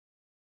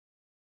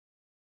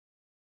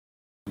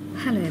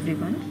Hello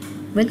everyone,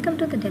 welcome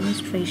to the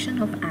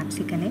demonstration of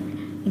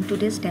APPSeCONNECT. In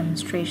today's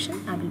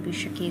demonstration, I will be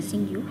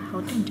showcasing you how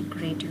to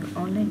integrate your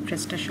online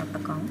PrestaShop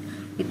account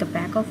with the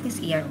back office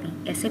ERP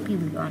SAP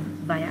V1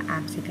 via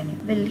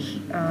APPSeCONNECT.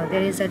 Well,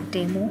 there is a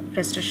demo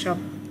PrestaShop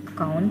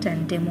account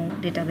and demo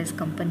database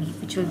company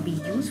which will be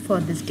used for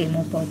this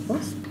demo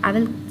purpose. I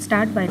will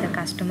start by the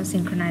customer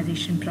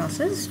synchronization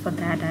process. For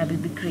that, I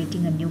will be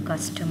creating a new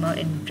customer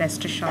in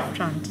PrestaShop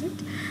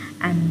frontend,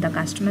 and the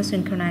customer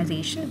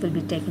synchronization will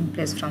be taking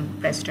place from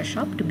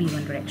PrestaShop to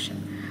B1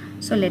 direction.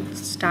 So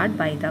let's start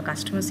by the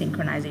customer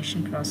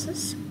synchronization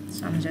process.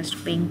 So I'm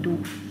just going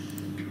to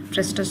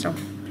PrestaShop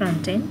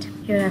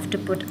frontend. Here I have to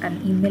put an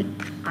email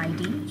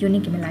ID,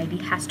 unique email ID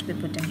has to be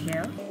put in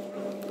here.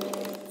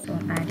 So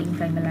I'm adding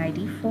the email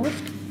ID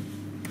first.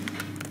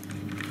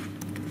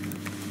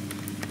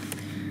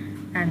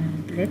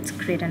 And let's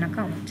create an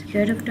account.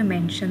 Here you have to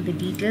mention the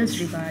details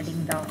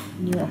regarding the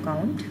new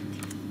account,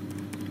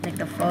 like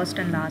the first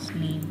and last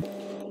name,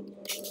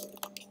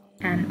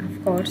 and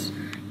of course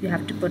you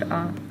have to put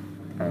a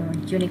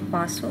unique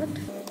password.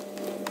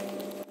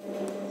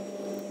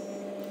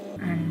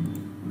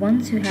 And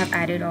once you have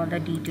added all the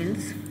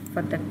details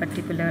for that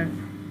particular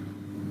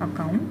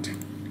account,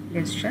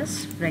 let's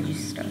just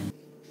register.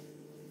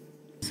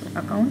 So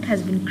account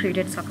has been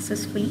created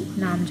successfully.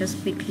 Now I'm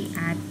just quickly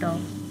add the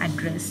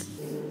address.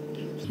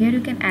 Here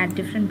you can add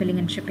different billing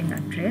and shipping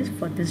address.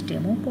 For this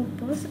demo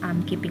purpose,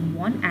 I'm keeping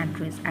one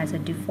address as a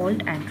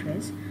default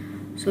address,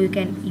 so you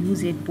can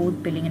use it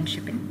both billing and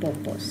shipping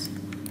purpose.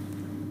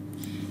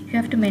 You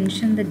have to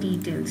mention the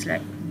details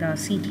like the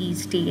city,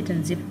 state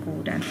and zip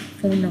code and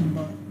phone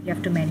number. You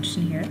have to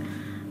mention here.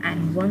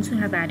 And once you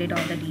have added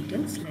all the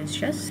details, let's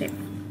just save.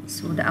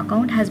 So the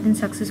account has been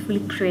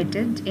successfully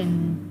created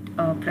in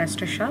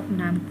PrestaShop.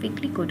 Now I'm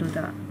quickly go to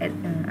the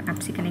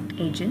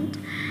APPSeCONNECT agent,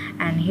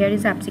 and here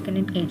is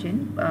APPSeCONNECT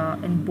agent.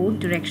 In both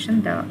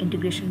direction the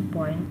integration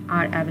points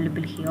are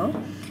available here.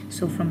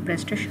 So from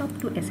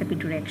PrestaShop to SAP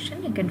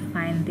direction, you can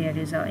find there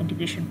is a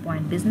integration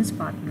point business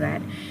partner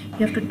add.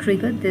 You have to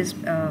trigger this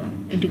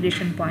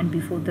integration point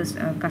before this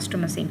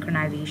customer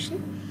synchronization.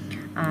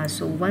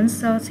 So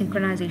once the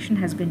synchronization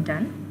has been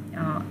done,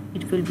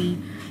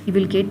 you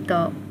will get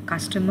the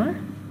customer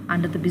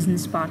under the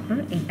business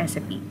partner in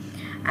SAP,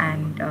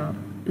 and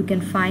you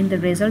can find the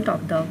result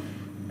of the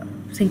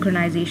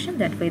synchronization,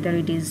 that whether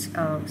it is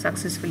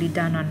successfully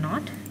done or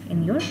not,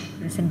 in your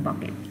recent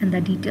bucket. And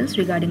the details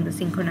regarding the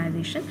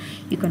synchronization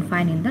you can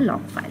find in the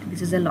log file.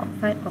 This is a log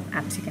file of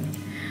APPSeCONNECT.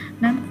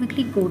 Now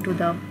quickly go to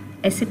the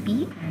SAP,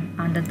 and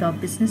under the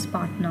business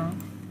partner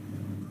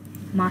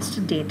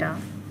master data,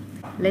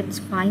 let's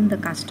find the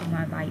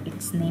customer by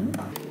its name.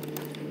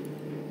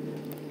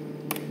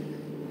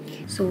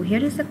 So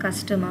here is the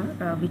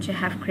customer which I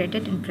have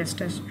created in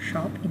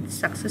PrestaShop. It's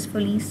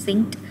successfully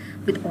synced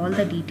with all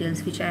the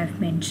details which I have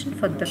mentioned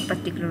for this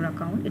particular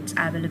account. It's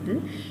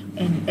available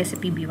in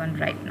SAP B1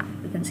 right now.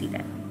 You can see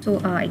that.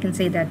 So I can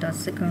say that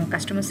the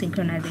customer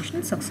synchronization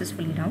is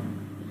successfully now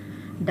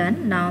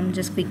done. Now I'm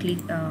just quickly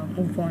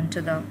move on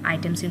to the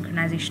item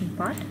synchronization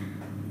part.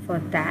 For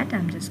that,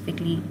 I'm just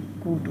quickly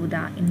go to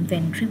the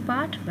inventory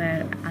part,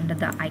 where under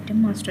the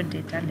item master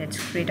data, let's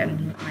create a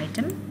new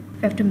item.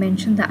 You have to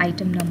mention the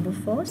item number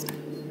first,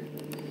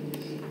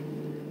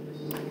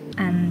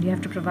 and you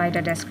have to provide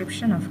a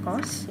description, of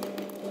course.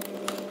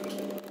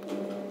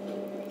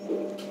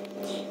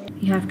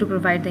 You have to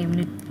provide the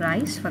unit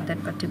price for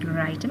that particular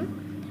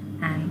item,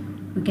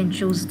 and we can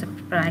choose the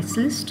price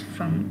list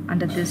from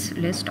under this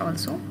list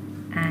also.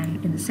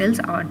 And in the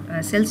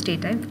sales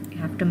data, you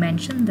have to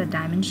mention the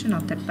dimension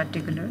of that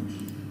particular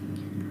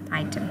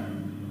item.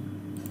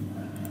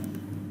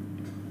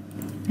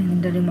 And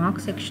in the remark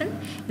section,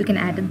 you can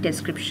add a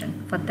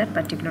description for that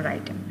particular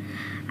item.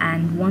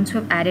 And once you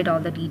have added all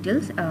the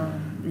details,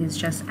 let's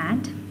just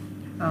add.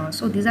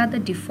 So these are the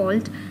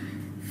default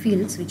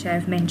fields which I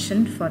have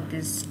mentioned for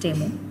this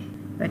demo.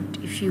 But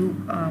if you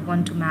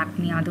want to map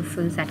any other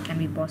fields, that can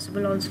be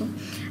possible also.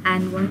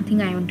 And one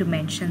thing I want to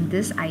mention,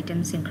 this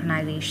item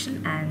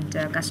synchronization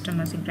and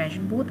customer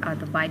synchronization both are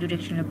the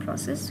bidirectional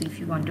process. So if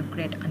you want to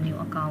create a new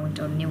account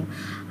or new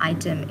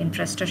item in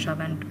PrestaShop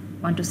and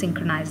want to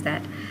synchronize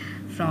that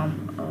from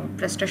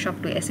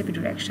PrestaShop to SAP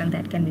direction,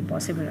 that can be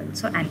possible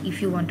also. And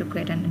if you want to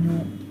create a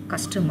new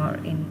customer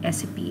in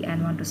SAP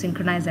and want to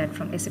synchronize that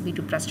from SAP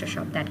to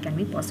PrestaShop, that can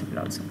be possible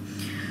also.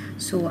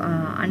 So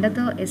under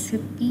the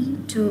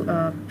SAP to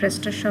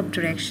PrestaShop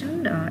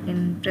direction,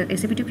 in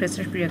SAP to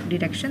PrestaShop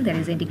direction, there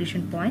is an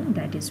integration point,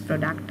 that is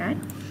product add.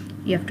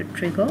 You have to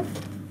trigger.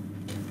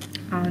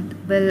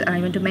 Well, I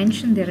want to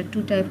mention there are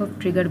two types of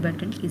trigger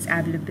button is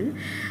available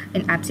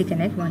in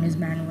APPSeCONNECT. One is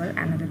manual,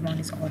 another one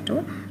is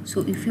auto.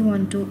 So if you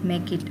want to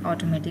make it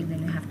automatic,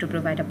 then you have to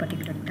provide a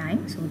particular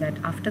time, so that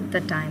after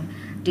the time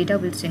data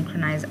will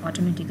synchronize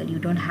automatically. You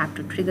don't have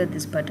to trigger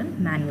this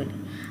button manually.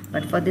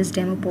 But for this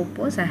demo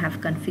purpose, I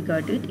have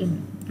configured it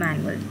in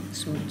manual.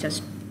 So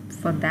just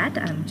for that,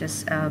 I'm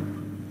just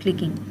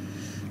clicking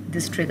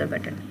this trigger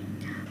button.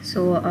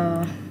 So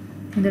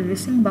in the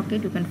recent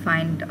bucket, you can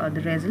find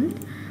the result.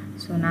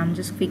 So now I'm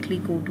just quickly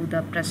go to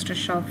the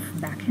PrestaShop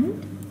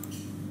backend,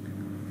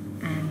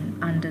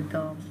 and under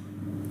the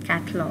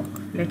catalog,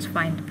 let's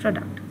find the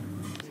product.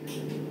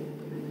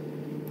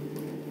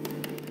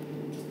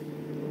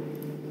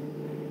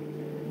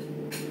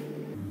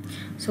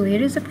 So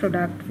here is a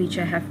product which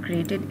I have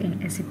created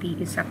in SAP,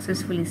 is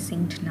successfully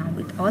synced now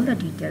with all the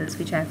details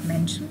which I have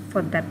mentioned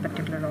for that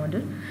particular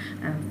order,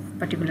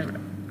 particular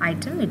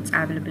item. It's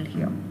available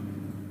here.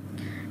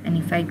 And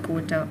if I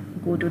go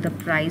to the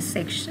price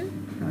section,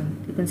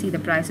 you can see the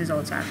price is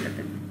also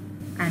available.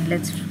 And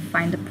let's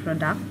find the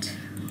product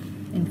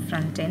in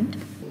front end.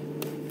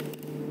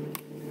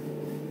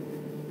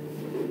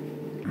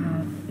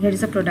 Here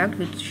is a product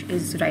which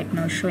is right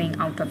now showing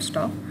out of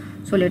stock.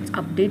 So let's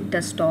update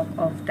the stock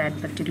of that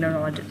particular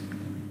order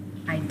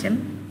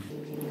item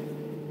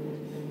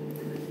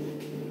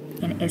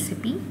in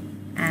SAP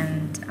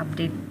and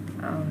update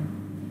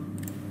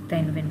the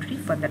inventory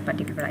for that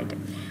particular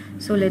item.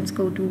 So let's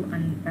go to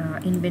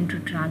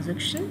inventory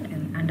transaction,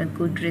 and under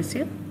good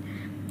receipt,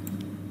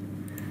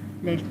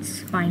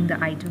 let's find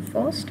the item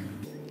first.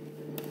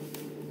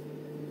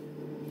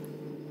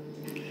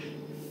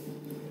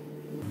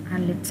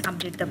 And let's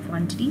update the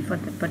quantity for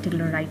the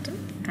particular item.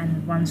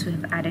 And once we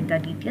have added the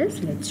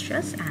details, let's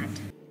just add.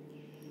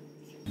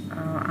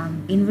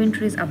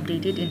 Inventory is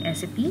updated in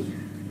SAP.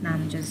 Now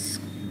I'm just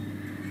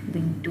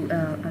going to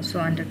so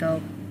under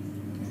the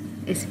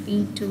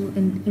SAP to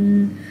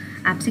in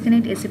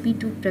APPSeCONNECT SAP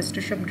to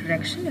PrestaShop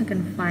direction, you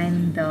can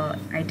find the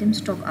item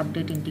stock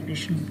update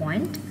integration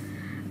point.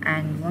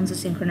 And once the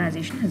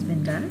synchronization has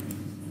been done,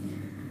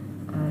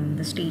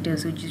 the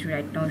status which is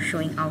right now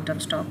showing out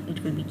of stock,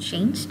 it will be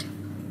changed.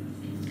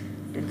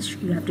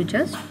 You have to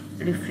just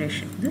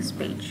refresh this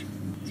page.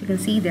 So you can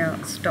see the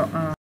stock,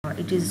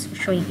 it is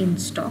showing in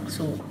stock,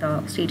 so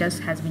the status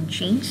has been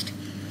changed.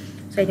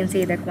 So I can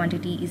say that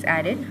quantity is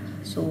added.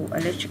 So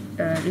let's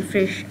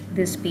refresh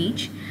this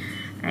page,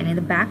 and in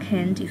the back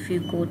end, if you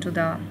go to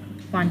the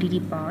quantity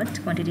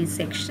part, quantity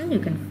section, you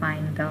can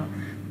find the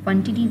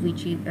quantity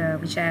which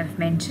I have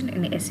mentioned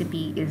in SAP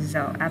is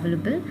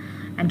available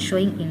and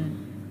showing in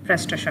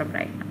PrestaShop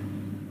right now.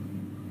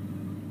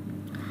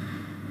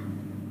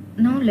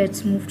 Now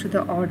let's move to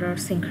the order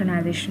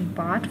synchronization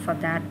part. For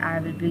that, I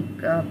will be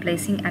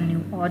placing a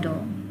new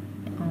order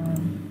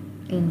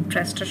in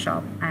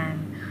PrestaShop,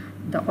 and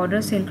the order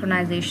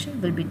synchronization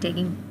will be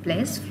taking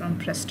place from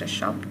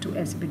PrestaShop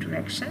to SAP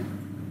direction.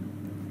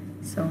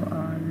 So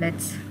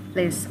let's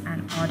place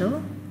an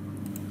order.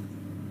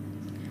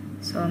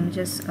 So I'm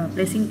just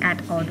placing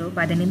an order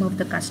by the name of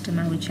the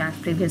customer which I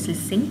have previously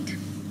synced.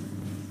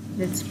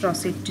 Let's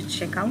proceed to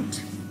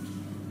checkout.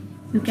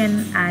 You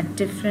can add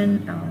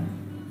different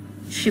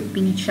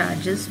shipping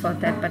charges for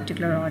that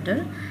particular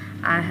order.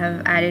 I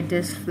have added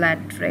this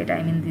flat rate,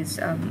 this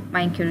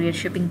my courier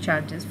shipping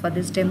charges for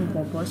this demo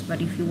purpose,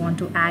 but if you want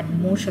to add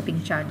more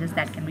shipping charges,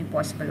 that can be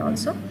possible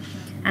also,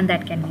 and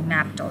that can be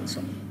mapped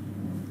also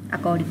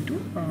according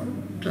to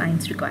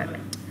client's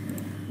requirement.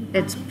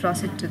 Let's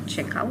proceed to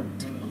checkout.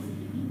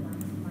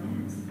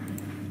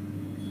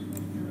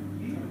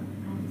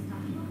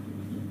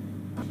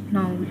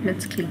 Now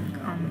let's click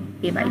on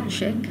pay by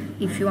check.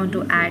 If you want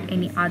to add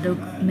any other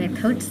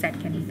methods, that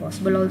can be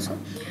possible also.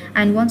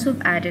 And once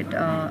you've added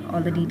all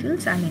the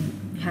details, you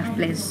have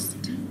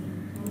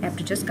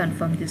to just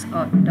confirm this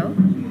order.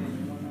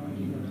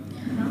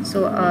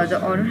 So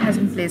the order has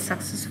been placed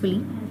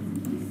successfully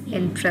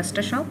in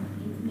PrestaShop,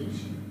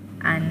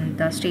 and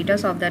the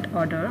status of that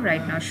order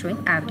right now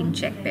showing awaiting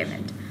check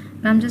payment.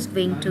 Now I'm just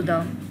going to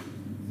the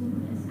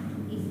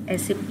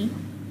SAP.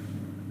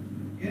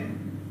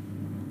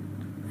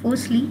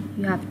 Firstly,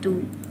 you have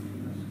to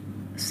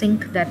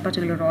sync that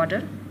particular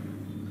order.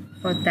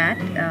 For that,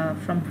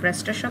 from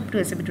PrestaShop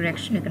to SAP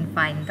direction, you can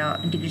find the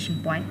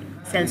integration point,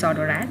 sales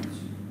order add.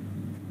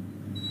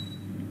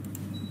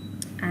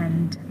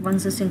 And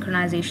once the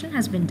synchronization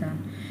has been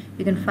done,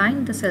 you can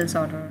find the sales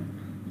order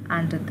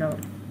under the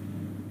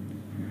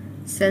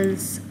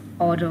sales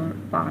order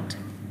part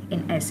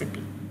in SAP.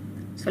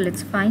 So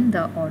let's find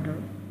the order.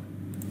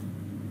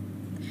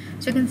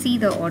 So you can see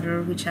the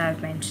order which I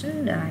have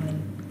mentioned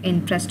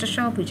in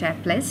PrestaShop, which I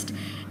have placed.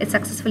 It's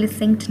successfully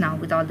synced now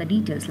with all the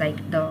details,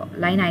 like the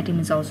line item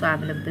is also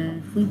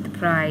available with the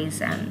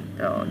price, and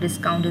the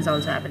discount is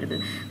also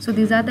available. So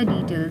these are the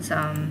details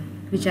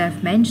which I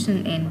have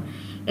mentioned in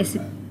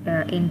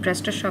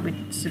PrestaShop.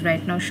 It's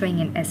right now showing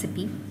in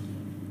SAP.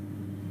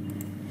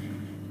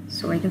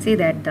 So I can say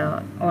that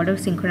the order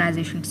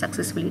synchronization is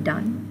successfully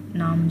done.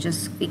 Now I'm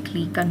just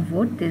quickly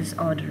convert this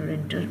order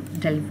into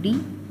delivery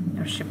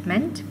or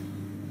shipment.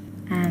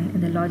 And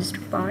in the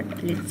logistic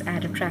part, let's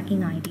add a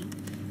tracking ID,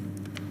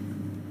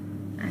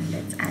 and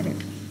let's add it.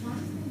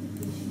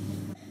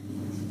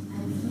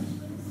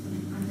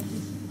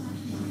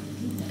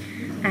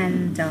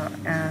 And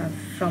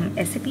from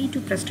SAP to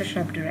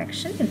PrestaShop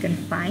direction, you can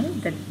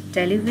find the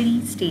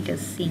delivery status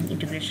sync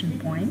integration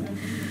point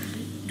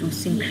to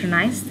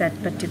synchronize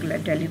that particular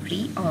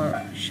delivery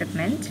or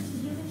shipment.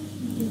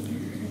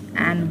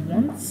 And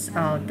once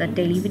the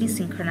delivery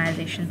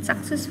synchronization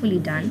successfully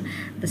done,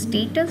 the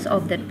status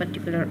of that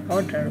particular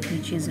order,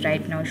 which is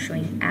right now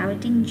showing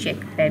awaiting check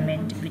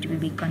payment, which will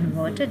be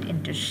converted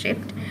into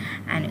shipped,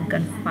 and you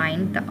can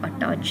find the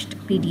attached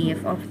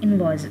PDF of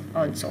invoice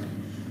also.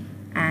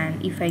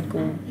 And if I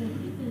go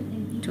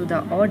to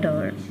the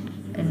order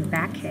in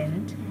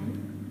backend,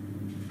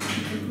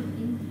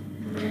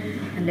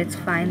 and let's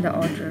find the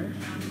order.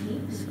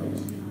 So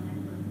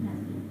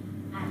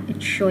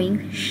it's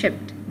showing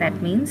shipped.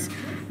 That means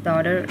the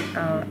order,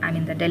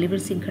 the delivery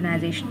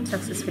synchronization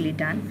successfully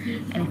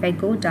done. And if I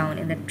go down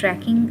in the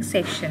tracking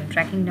section,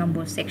 tracking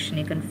number section,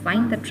 you can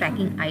find the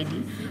tracking ID,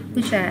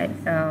 which I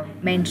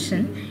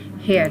mentioned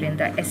here in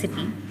the SAP.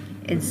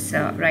 Is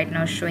right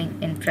now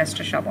showing in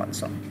PrestaShop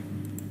also.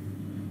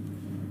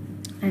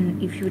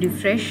 And if you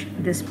refresh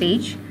this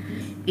page,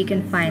 you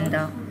can find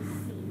the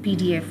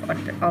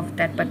PDF of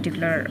that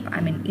particular,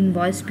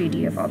 invoice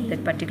PDF of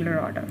that particular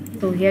order.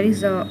 So here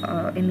is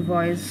a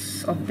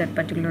invoice of that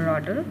particular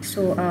order.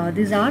 So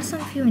these are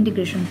some few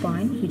integration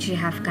points which I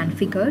have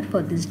configured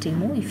for this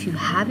demo. If you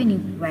have any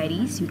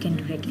queries, you can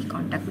directly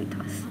contact with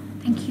us.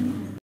 Thank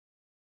you.